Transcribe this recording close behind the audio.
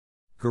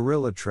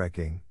Gorilla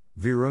Trekking,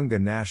 Virunga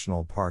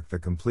National Park, the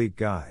complete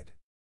guide.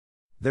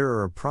 There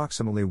are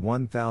approximately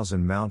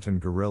 1,000 mountain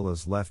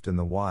gorillas left in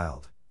the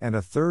wild, and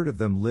a third of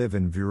them live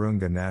in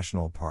Virunga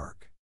National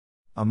Park.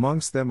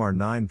 Amongst them are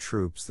 9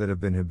 troops that have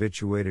been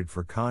habituated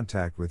for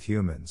contact with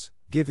humans,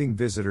 giving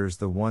visitors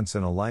the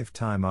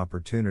once-in-a-lifetime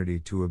opportunity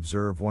to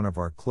observe one of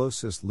our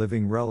closest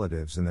living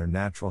relatives in their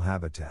natural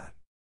habitat.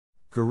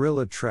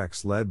 Gorilla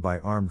treks led by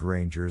armed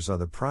rangers are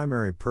the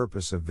primary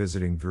purpose of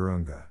visiting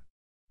Virunga.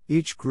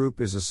 Each group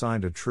is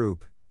assigned a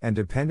troop, and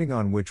depending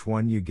on which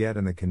one you get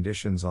and the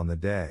conditions on the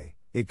day,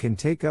 it can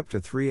take up to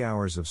 3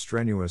 hours of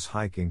strenuous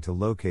hiking to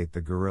locate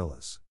the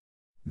gorillas.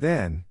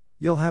 Then,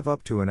 you'll have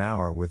up to an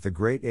hour with the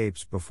great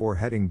apes before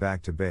heading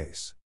back to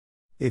base.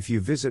 If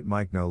you visit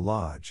Mikeno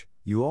Lodge,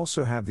 you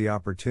also have the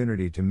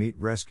opportunity to meet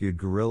rescued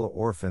gorilla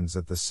orphans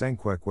at the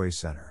Senkwekwe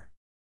Center.